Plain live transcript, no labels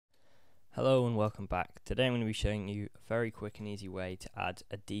Hello and welcome back. Today I'm going to be showing you a very quick and easy way to add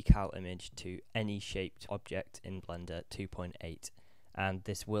a decal image to any shaped object in Blender 2.8, and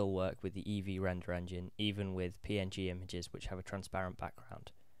this will work with the Eevee render engine even with PNG images which have a transparent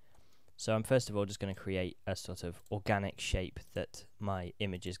background. So I'm first of all just going to create a sort of organic shape that my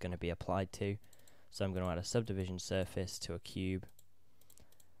image is going to be applied to. So I'm going to add a subdivision surface to a cube,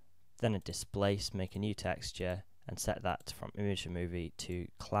 then a displace, make a new texture and set that from image to movie to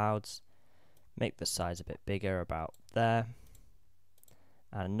clouds. Make the size a bit bigger, about there.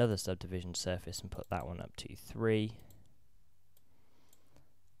 Add another subdivision surface and put that one up to 3.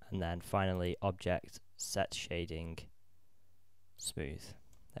 And then finally object, set shading, smooth.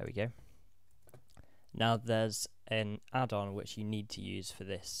 There we go. Now there's an add-on which you need to use for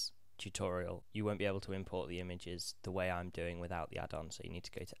this tutorial. You won't be able to import the images the way I'm doing without the add-on, so you need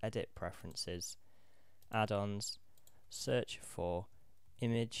to go to Edit, Preferences, Add-ons, search for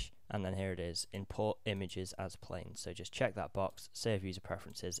Image, and then here it is, import images as planes. So just check that box, save user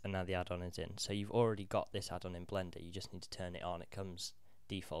preferences, and now the add-on is in. So you've already got this add-on in Blender, you just need to turn it on. It comes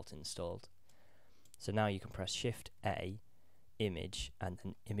default installed. So now you can press Shift A, Image, and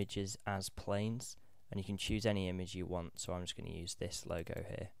then Images as Planes, and you can choose any image you want. So I'm just going to use this logo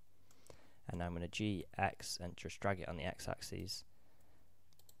here, and now I'm going to G, X, and just drag it on the X-axis.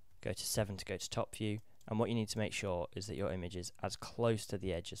 Go to 7 to go to top view. And what you need to make sure is that your image is as close to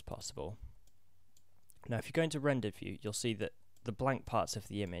the edge as possible. Now if you go into render view, you'll see that the blank parts of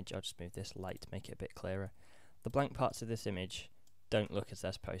the image, I'll just move this light to make it a bit clearer, the blank parts of this image don't look as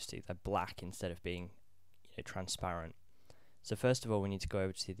they're supposed to. They're black instead of being transparent. So first of all we need to go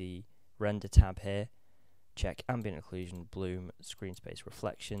over to the render tab here, check ambient occlusion, bloom, screen space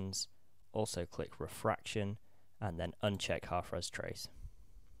reflections, also click refraction, and then uncheck half res trace.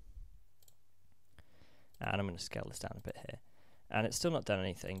 And I'm going to scale this down a bit here. And it's still not done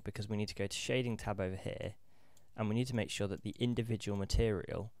anything because we need to go to Shading tab over here, and we need to make sure that the individual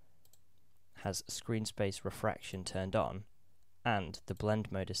material has screen space refraction turned on, and the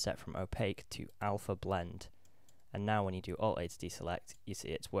blend mode is set from opaque to alpha blend. And now when you do Alt-A to deselect, you see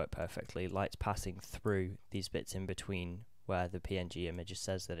it's worked perfectly. Light's passing through these bits in between where the PNG image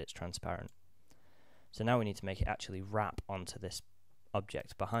says that it's transparent. So now we need to make it actually wrap onto this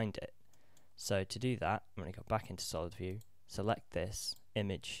object behind it. So to do that, I'm going to go back into solid view, select this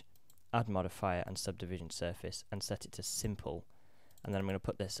image, add modifier and subdivision surface, and set it to simple. And then I'm going to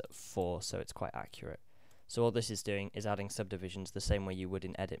put this at 4 so it's quite accurate. So all this is doing is adding subdivisions the same way you would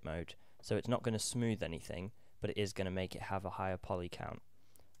in edit mode. So it's not going to smooth anything, but it is going to make it have a higher poly count.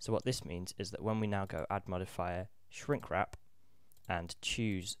 So what this means is that when we now go add modifier, Shrinkwrap, and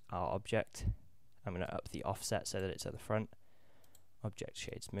choose our object, I'm going to up the offset so that it's at the front, object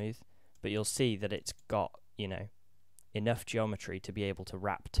shade smooth. But you'll see that it's got, enough geometry to be able to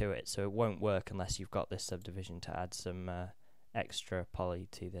wrap to it, so it won't work unless you've got this subdivision to add some extra poly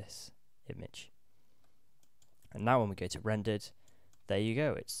to this image. And now when we go to rendered, there you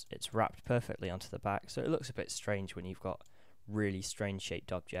go, it's wrapped perfectly onto the back, so it looks a bit strange when you've got really strange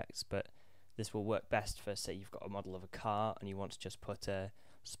shaped objects, but this will work best for, say, you've got a model of a car and you want to just put a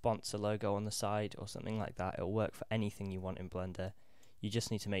sponsor logo on the side or something like that. It'll work for anything you want in Blender. You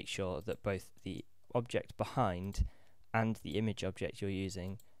just need to make sure that both the object behind and the image object you're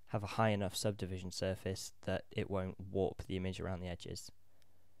using have a high enough subdivision surface that it won't warp the image around the edges.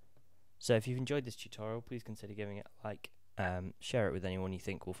 So if you've enjoyed this tutorial, please consider giving it a like, share it with anyone you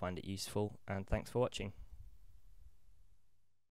think will find it useful, and thanks for watching.